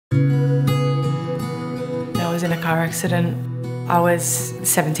was in a car accident. I was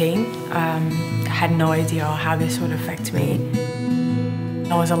 17. I had no idea how this would affect me.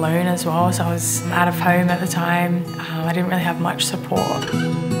 I was alone as well, so I was out of home at the time. I didn't really have much support.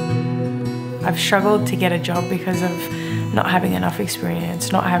 I've struggled to get a job because of not having enough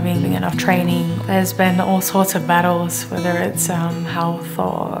experience, not having enough training. There's been all sorts of battles, whether it's health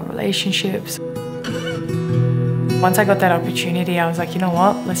or relationships. Once I got that opportunity, I was like, you know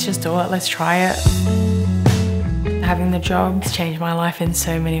what, let's just do it, let's try it. Having the job has changed my life in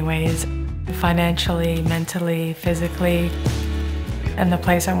so many ways, financially, mentally, physically. And the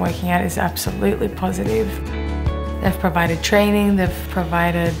place I'm working at is absolutely positive. They've provided training, they've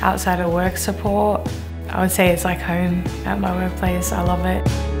provided outside of work support. I would say it's like home at my workplace, I love it.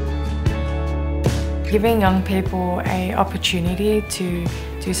 Giving young people an opportunity to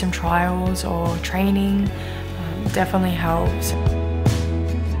do some trials or training definitely helps.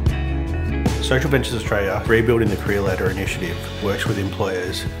 Social Ventures Australia, Rebuilding the Career Ladder initiative, works with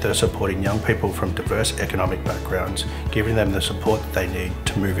employers that are supporting young people from diverse economic backgrounds, giving them the support that they need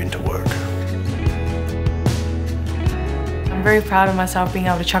to move into work. I'm very proud of myself being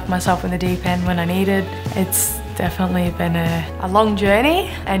able to chuck myself in the deep end when I needed. It's definitely been a long journey,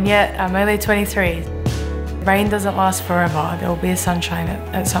 and yet I'm only 23. Rain doesn't last forever. There will be a sunshine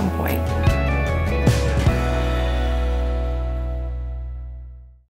at some point.